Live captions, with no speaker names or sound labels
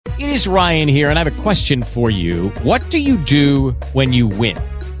It is Ryan here, and I have a question for you. What do you do when you win?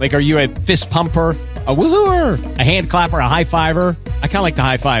 Like, are you a fist pumper, a woohooer, a hand clapper, a high fiver? I kind of like the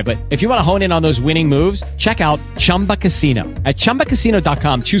high five, but if you want to hone in on those winning moves, check out Chumba Casino. At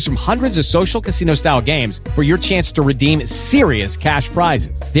ChumbaCasino.com, choose from hundreds of social casino-style games for your chance to redeem serious cash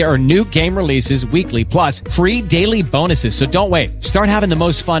prizes. There are new game releases weekly, plus free daily bonuses. So don't wait. Start having the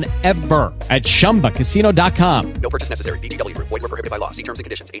most fun ever at ChumbaCasino.com. No purchase necessary. VGW. Void where prohibited by law. See terms and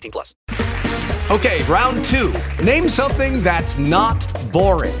conditions. 18+. Okay, round two. Name something that's not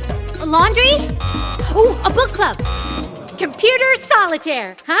boring. A laundry? Ooh, a book club. Computer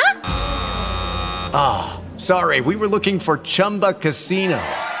solitaire, huh? Ah, sorry. We were looking for Chumba Casino.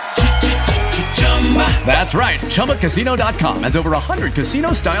 That's right. ChumbaCasino.com has over 100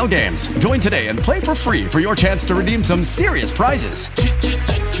 casino-style games. Join today and play for free for your chance to redeem some serious prizes.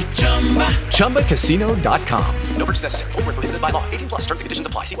 ChumbaCasino.com. No purchase necessary. Void where prohibited by law. 18+. Terms and conditions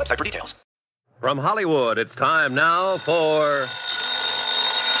apply. See website for details. From Hollywood, it's time now for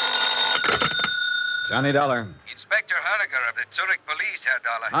Johnny Dollar. Inspector Hardiger of the Zurich Police, Herr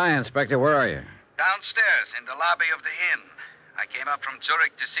Dollar. Hi, Inspector. Where are you? Downstairs in the lobby of the inn. I came up from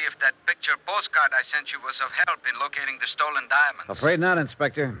Zurich to see if that picture postcard I sent you was of help in locating the stolen diamonds. Afraid not,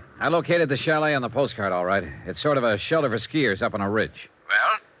 Inspector. I located the chalet on the postcard, all right. It's sort of a shelter for skiers up on a ridge.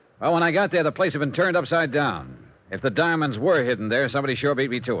 Well? Well, when I got there, the place had been turned upside down. If the diamonds were hidden there, somebody sure beat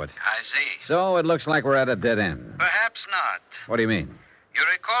me to it. I see. So it looks like we're at a dead end. Perhaps not. What do you mean? You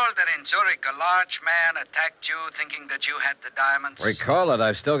recall that in Zurich, a large man attacked you thinking that you had the diamonds? Recall it.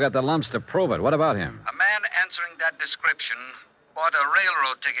 I've still got the lumps to prove it. What about him? A man answering that description bought a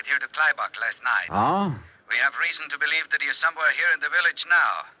railroad ticket here to Kleibach last night. Oh? We have reason to believe that he is somewhere here in the village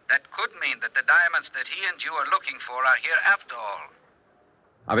now. That could mean that the diamonds that he and you are looking for are here after all.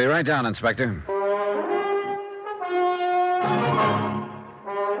 I'll be right down, Inspector.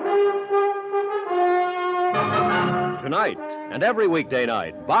 Tonight and every weekday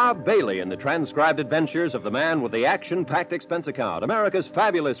night, Bob Bailey in the transcribed adventures of the man with the action-packed expense account, America's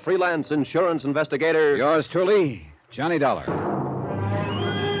fabulous freelance insurance investigator. Yours truly, Johnny Dollar.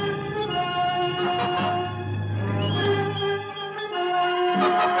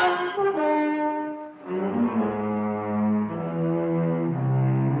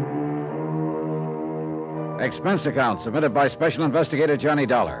 Expense account submitted by Special Investigator Johnny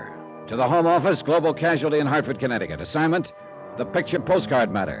Dollar. To the Home Office, Global Casualty in Hartford, Connecticut. Assignment, the picture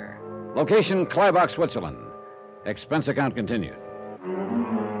postcard matter. Location, Kleibach, Switzerland. Expense account continued.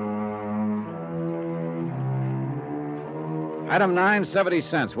 Item 9, 70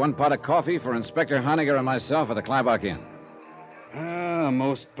 cents. 1 pot of coffee for Inspector Honiger and myself at the Kleibach Inn. Ah,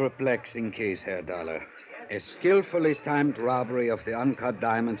 most perplexing case, Herr Dollar. A skillfully timed robbery of the uncut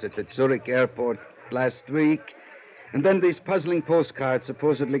diamonds at the Zurich airport last week, and then these puzzling postcards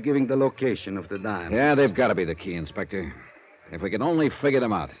supposedly giving the location of the diamonds. Yeah, they've got to be the key, Inspector. If we can only figure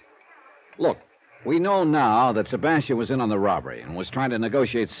them out. Look, we know now that Sebastian was in on the robbery and was trying to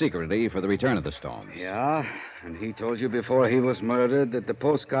negotiate secretly for the return of the stones. Yeah, and he told you before he was murdered that the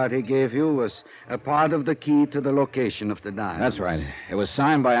postcard he gave you was a part of the key to the location of the diamonds. That's right. It was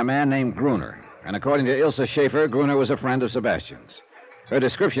signed by a man named Gruner. And according to Ilse Schaefer, Gruner was a friend of Sebastian's. Her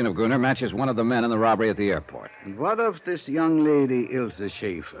description of Gruner matches one of the men in the robbery at the airport. And what of this young lady, Ilse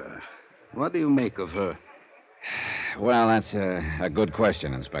Schaefer? What do you make of her? Well, that's a good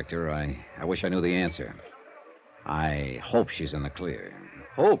question, Inspector. I wish I knew the answer. I hope she's in the clear.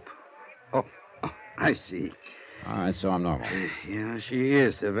 Hope? Oh, I see. All right, so I'm normal. Yeah, she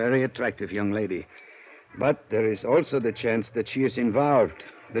is a very attractive young lady. But there is also the chance that she is involved,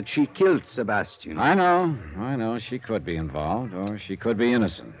 that she killed Sebastian. I know. She could be involved, or she could be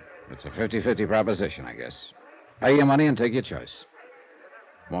innocent. It's a 50-50 proposition, I guess. Pay your money and take your choice.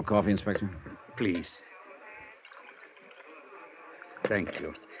 Want coffee, Inspector? Please. Thank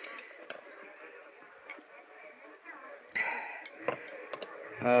you.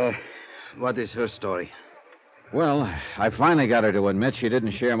 What is her story? Well, I finally got her to admit she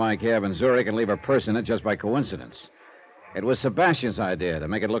didn't share my cab in Zurich and leave her purse in it just by coincidence. It was Sebastian's idea to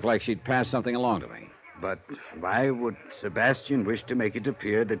make it look like she'd passed something along to me. But why would Sebastian wish to make it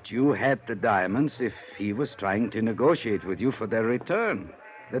appear that you had the diamonds if he was trying to negotiate with you for their return?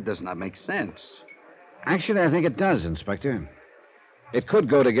 That does not make sense. Actually, I think it does, Inspector. It could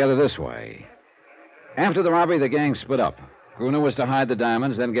go together this way. After the robbery, the gang split up. Gruner was to hide the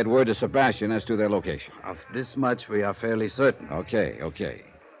diamonds, then get word to Sebastian as to their location. Of this much we are fairly certain. Okay.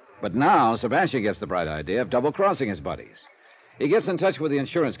 But now Sebastian gets the bright idea of double-crossing his buddies. He gets in touch with the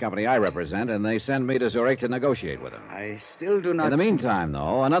insurance company I represent, and they send me to Zurich to negotiate with him. I still do not... In the meantime,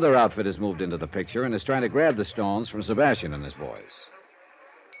 though, another outfit has moved into the picture and is trying to grab the stones from Sebastian and his boys.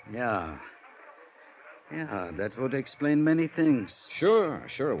 Yeah. Yeah, that would explain many things. Sure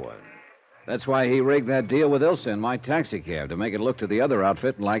it would. That's why he rigged that deal with Ilsa in my taxicab, to make it look to the other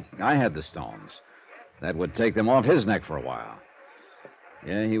outfit like I had the stones. That would take them off his neck for a while.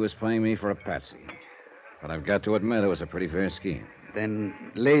 Yeah, he was playing me for a patsy. But I've got to admit it was a pretty fair scheme. Then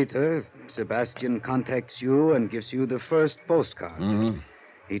later, Sebastian contacts you and gives you the first postcard. Mm-hmm.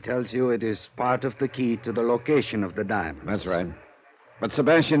 He tells you it is part of the key to the location of the diamonds. That's right. But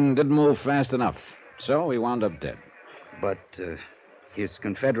Sebastian didn't move fast enough, so he wound up dead. But his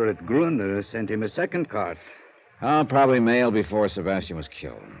Confederate Gruner sent him a second card. Oh, probably mailed before Sebastian was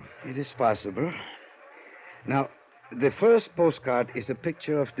killed. It is possible. Now, the first postcard is a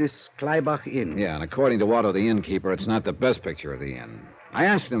picture of this Kleibach Inn. Yeah, and according to Otto, the innkeeper, it's not the best picture of the inn. I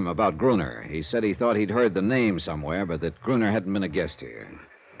asked him about Gruner. He said he thought he'd heard the name somewhere, but that Gruner hadn't been a guest here.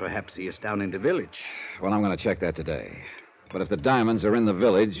 Perhaps he is down in the village. Well, I'm going to check that today. But if the diamonds are in the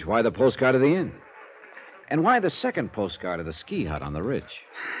village, why the postcard of the inn? And why the second postcard of the ski hut on the ridge?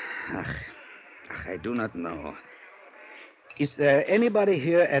 I do not know. Is there anybody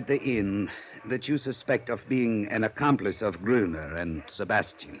here at the inn that you suspect of being an accomplice of Gruner and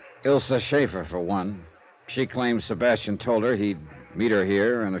Sebastian? Ilsa Schaefer, for one. She claims Sebastian told her he'd meet her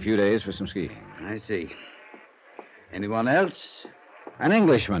here in a few days for some skiing. I see. Anyone else? An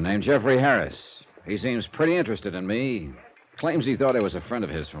Englishman named Jeffrey Harris. He seems pretty interested in me. Claims he thought I was a friend of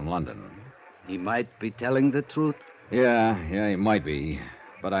his from London. He might be telling the truth. Yeah, he might be.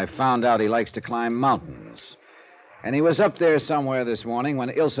 But I found out he likes to climb mountains. And he was up there somewhere this morning when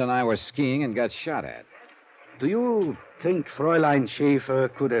Ilsa and I were skiing and got shot at. Do you think Fräulein Schaefer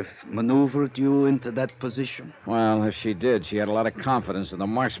could have maneuvered you into that position? Well, if she did, she had a lot of confidence in the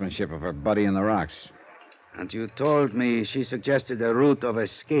marksmanship of her buddy in the rocks. And you told me she suggested a route of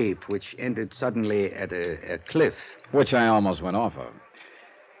escape which ended suddenly at a cliff. Which I almost went off of.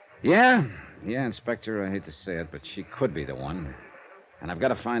 Yeah, Inspector, I hate to say it, but she could be the one. And I've got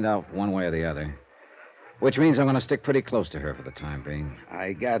to find out one way or the other. Which means I'm going to stick pretty close to her for the time being.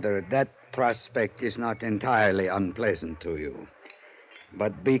 I gather that prospect is not entirely unpleasant to you.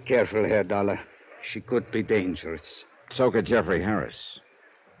 But be careful, Herr Dollar. She could be dangerous. So could Jeffrey Harris.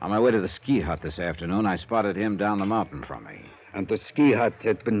 On my way to the ski hut this afternoon, I spotted him down the mountain from me. And the ski hut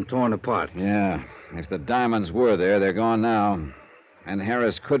had been torn apart. Yeah. If the diamonds were there, they're gone now. And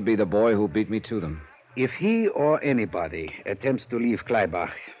Harris could be the boy who beat me to them. If he or anybody attempts to leave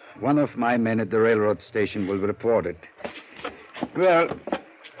Kleibach, one of my men at the railroad station will report it. Well,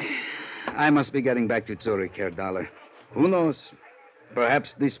 I must be getting back to Zurich, Herr Dollar. Who knows?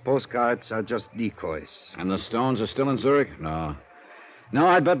 Perhaps these postcards are just decoys. And the stones are still in Zurich? No,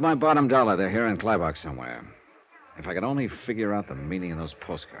 I'd bet my bottom dollar they're here in Kleibach somewhere. If I could only figure out the meaning of those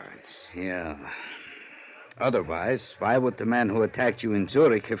postcards. Yeah. Otherwise, why would the man who attacked you in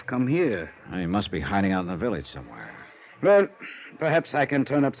Zurich have come here? He must be hiding out in the village somewhere. Well, perhaps I can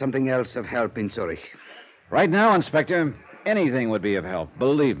turn up something else of help in Zurich. Right now, Inspector, anything would be of help,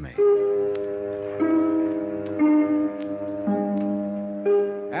 believe me.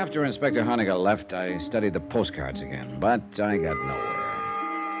 After Inspector Honegger left, I studied the postcards again, but I got nowhere.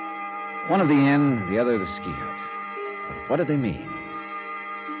 One of the inn, the other the ski hut. But what did they mean?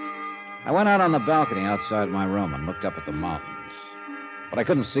 I went out on the balcony outside my room and looked up at the mountains. But I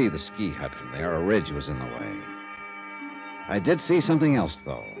couldn't see the ski hut from there. A ridge was in the way. I did see something else,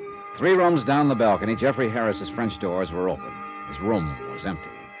 though. 3 rooms down the balcony, Jeffrey Harris's French doors were open. His room was empty.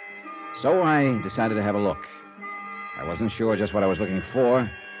 So I decided to have a look. I wasn't sure just what I was looking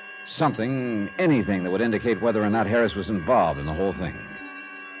for. Something, anything that would indicate whether or not Harris was involved in the whole thing.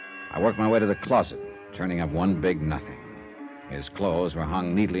 I worked my way to the closet, turning up one big nothing. His clothes were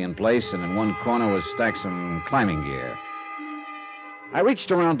hung neatly in place, and in one corner was stacked some climbing gear. I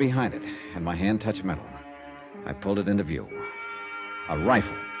reached around behind it, and my hand touched metal. I pulled it into view. A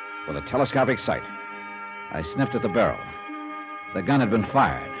rifle with a telescopic sight. I sniffed at the barrel. The gun had been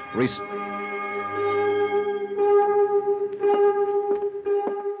fired recently.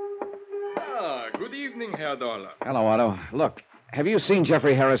 Good evening, Herr Dollar. Hello, Otto. Look, have you seen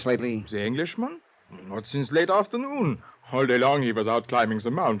Jeffrey Harris lately? The Englishman? Not since late afternoon. All day long he was out climbing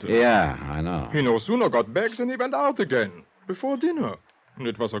the mountain. Yeah, I know. He no sooner got back than he went out again. Before dinner. And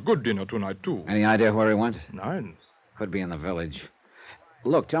it was a good dinner tonight, too. Any idea where he went? Nein. Could be in the village.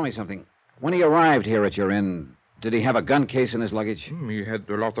 Look, tell me something. When he arrived here at your inn, did he have a gun case in his luggage? He had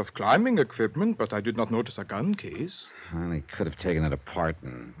a lot of climbing equipment, but I did not notice a gun case. Well, he could have taken it apart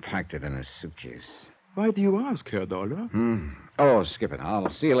and packed it in his suitcase. Why do you ask, Herr Dollar? Oh, skip it. I'll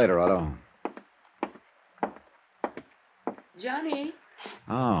see you later, Otto. Johnny,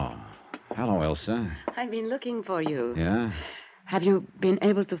 Oh, hello, Elsa. I've been looking for you. Yeah? Have you been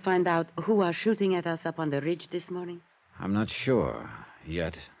able to find out who are shooting at us up on the ridge this morning? I'm not sure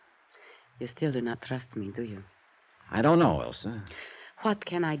yet. You still do not trust me, do you? I don't know, Elsa. What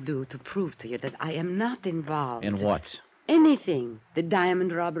can I do to prove to you that I am not involved? In what? Anything. The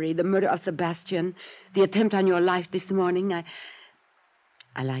diamond robbery, the murder of Sebastian, the attempt on your life this morning.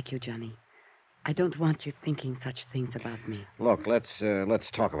 I like you, Johnny. I don't want you thinking such things about me. Look, let's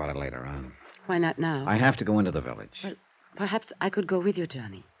talk about it later on. Why not now? I have to go into the village. Well, perhaps I could go with you,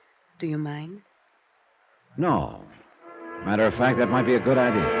 Johnny. Do you mind? No. Matter of fact, that might be a good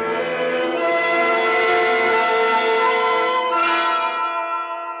idea.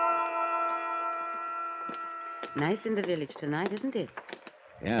 Nice in the village tonight, isn't it?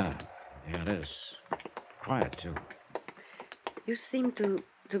 Yeah, it is. Quiet, too. You seem to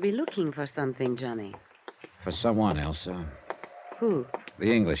be looking for something, Johnny. For someone, Elsa. Who?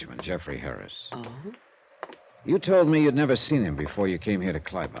 The Englishman, Jeffrey Harris. Oh? You told me you'd never seen him before you came here to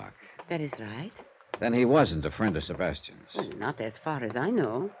Kleibach. That is right. Then he wasn't a friend of Sebastian's. Well, not as far as I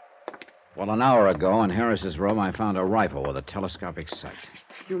know. Well, an hour ago in Harris's room, I found a rifle with a telescopic sight.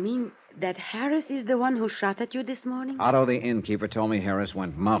 You mean that Harris is the one who shot at you this morning? Otto, the innkeeper, told me Harris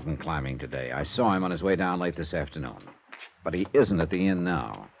went mountain climbing today. I saw him on his way down late this afternoon. But he isn't at the inn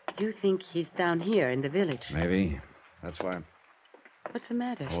now. You think he's down here in the village? Maybe. That's why... What's the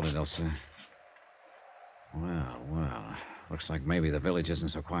matter? Hold it, Elsa. Well. Looks like maybe the village isn't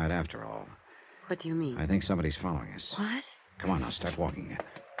so quiet after all. What do you mean? I think somebody's following us. What? Come on, now, start walking.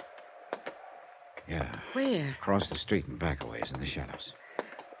 Yeah. Where? Across the street and back a ways in the shadows.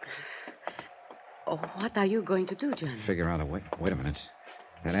 Oh, what are you going to do, Johnny? Figure out a way. Wait a minute.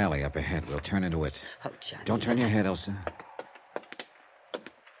 That alley up ahead. We'll turn into it. Oh, Johnny. Don't turn your head, Elsa.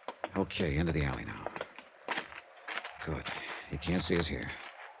 Okay, into the alley now. Good. He can't see us here.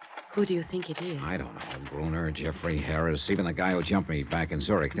 Who do you think it is? I don't know. Gruner, Jeffrey Harris, even the guy who jumped me back in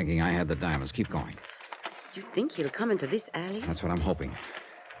Zurich thinking I had the diamonds. Keep going. You think he'll come into this alley? That's what I'm hoping.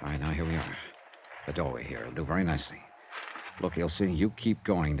 All right, now here we are. The doorway here. It'll do very nicely. Look, Elsa, you keep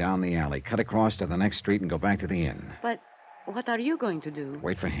going down the alley, cut across to the next street, and go back to the inn. But what are you going to do?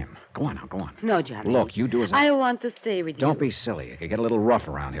 Wait for him. Go on now, go on. No, Johnny. Look, you do as I want to stay with you. Don't be silly. It could get a little rough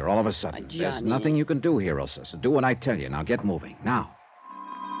around here all of a sudden. There's Johnny. nothing you can do here, Elsa, so do what I tell you. Now get moving. Now.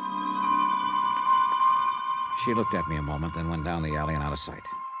 She looked at me a moment, then went down the alley and out of sight.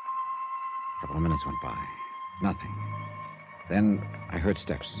 A couple of minutes went by. Nothing. Then I heard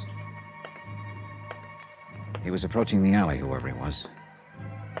steps. He was approaching the alley, whoever he was.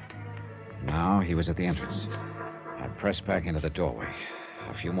 Now he was at the entrance. I pressed back into the doorway.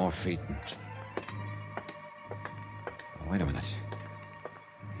 A few more feet. Oh, wait a minute.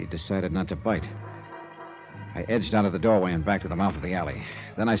 He decided not to bite. I edged out of the doorway and back to the mouth of the alley.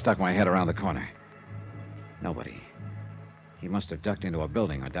 Then I stuck my head around the corner. Nobody. He must have ducked into a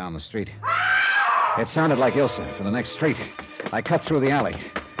building or down the street. It sounded like Ilsa from the next street. I cut through the alley.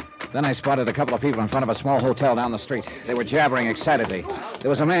 Then I spotted a couple of people in front of a small hotel down the street. They were jabbering excitedly. There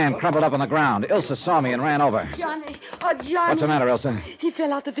was a man crumpled up on the ground. Ilsa saw me and ran over. Johnny! Oh, Johnny! What's the matter, Ilsa? He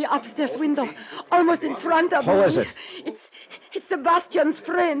fell out of the upstairs window, almost in front of me. Who is it? It's Sebastian's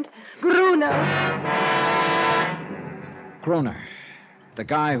friend, Gruner. Gruner. The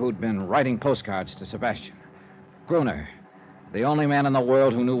guy who'd been writing postcards to Sebastian. Gruner. The only man in the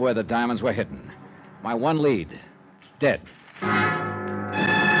world who knew where the diamonds were hidden. My one lead. Dead.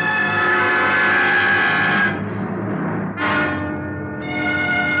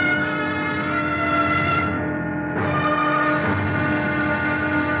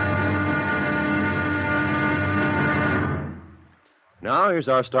 Now, here's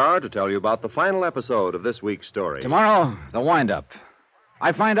our star to tell you about the final episode of this week's story. Tomorrow, the wind-up.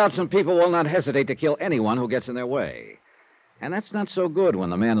 I find out some people will not hesitate to kill anyone who gets in their way. And that's not so good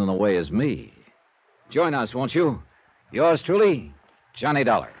when the man in the way is me. Join us, won't you? Yours truly, Johnny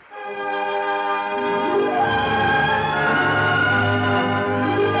Dollar.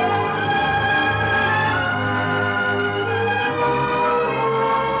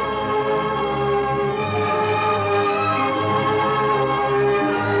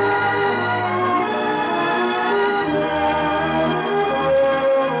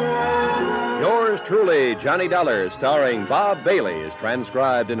 Truly, Johnny Dollar, starring Bob Bailey, is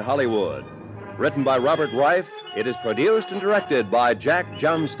transcribed in Hollywood. Written by Robert Reif, it is produced and directed by Jack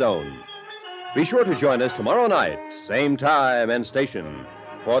Johnstone. Be sure to join us tomorrow night, same time and station,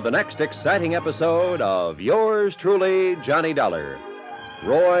 for the next exciting episode of Yours Truly, Johnny Dollar.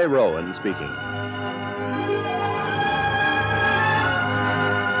 Roy Rowan speaking.